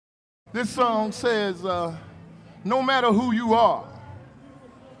This song says, no matter who you are,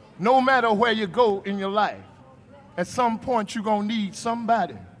 no matter where you go in your life, at some point you're gonna need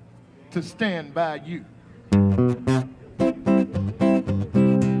somebody to stand by you.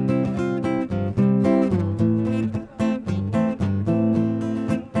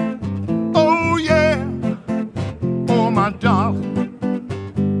 Oh yeah, oh my darling,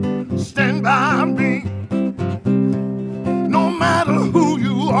 stand by me. No matter who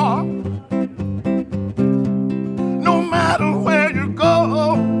you are, no matter where you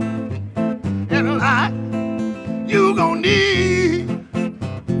go in life, you gon' need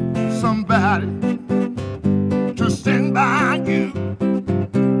somebody to stand by you.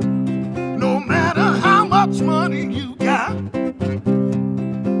 No matter how much money you got,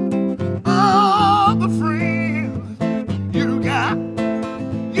 all the friends you got,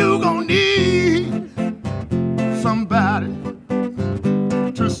 you gon' need somebody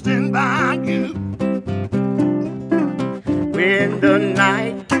to stand by you. When the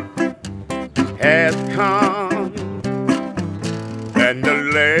night has come and the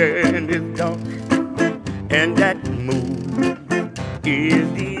land is dark and that moon is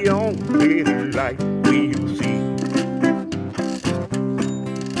the only light we'll see.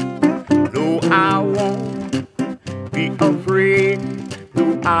 No, I won't be afraid.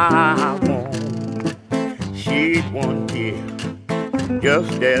 No, I won't shed one tear,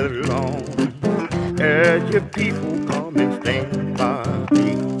 just as long as your people come and stand by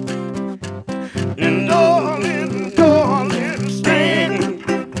me. And darling, darling, stand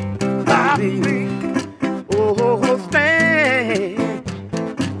by me. Oh, stand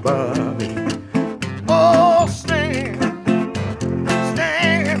by me. Oh, stand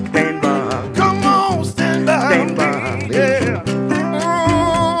by. Come on, stand by Stand by me. me. Yeah.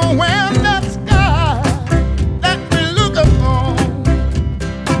 Oh, when that sky that we look upon,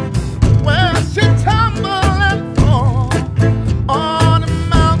 when she tumble and fall on the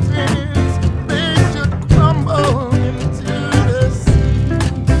mountains, they should crumble into the sea.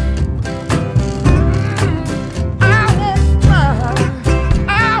 I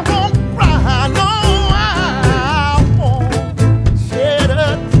won't cry, no, I won't shed a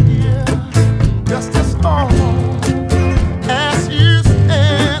tear, just as long as you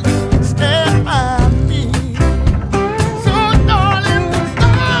stand by me. So darling,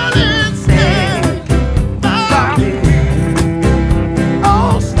 darling, stand by me.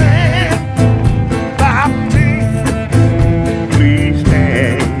 Oh, stand by me. Please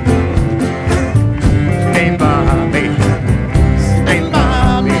stand by me. Stand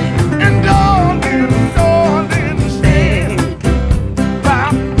by me. And darling, darling, stand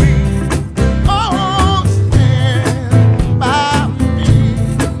by me. Oh, stand by me.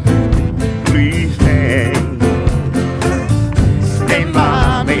 Please stand Stand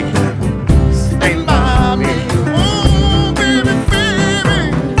by me. Stand by me. Oh, baby, baby.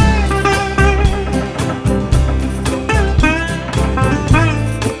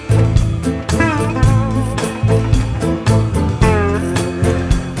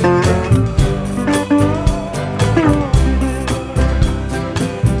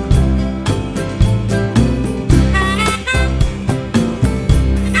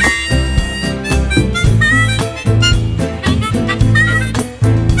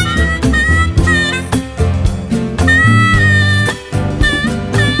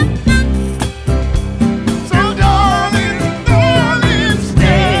 So darling, darling,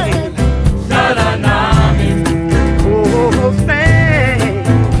 stand. Oh, stand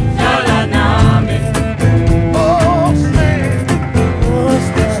Oh, stand.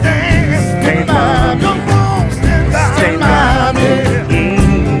 Stand by me. Come on, stand by me.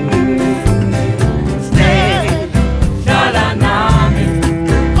 Stand.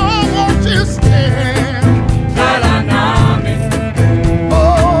 Oh, won't you stand?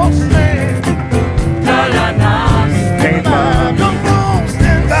 Oh, stand. Stand by me. Come on,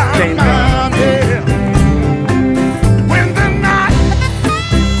 stand by me. When the night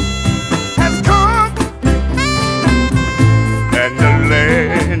has come And the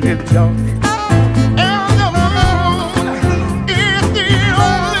land is dark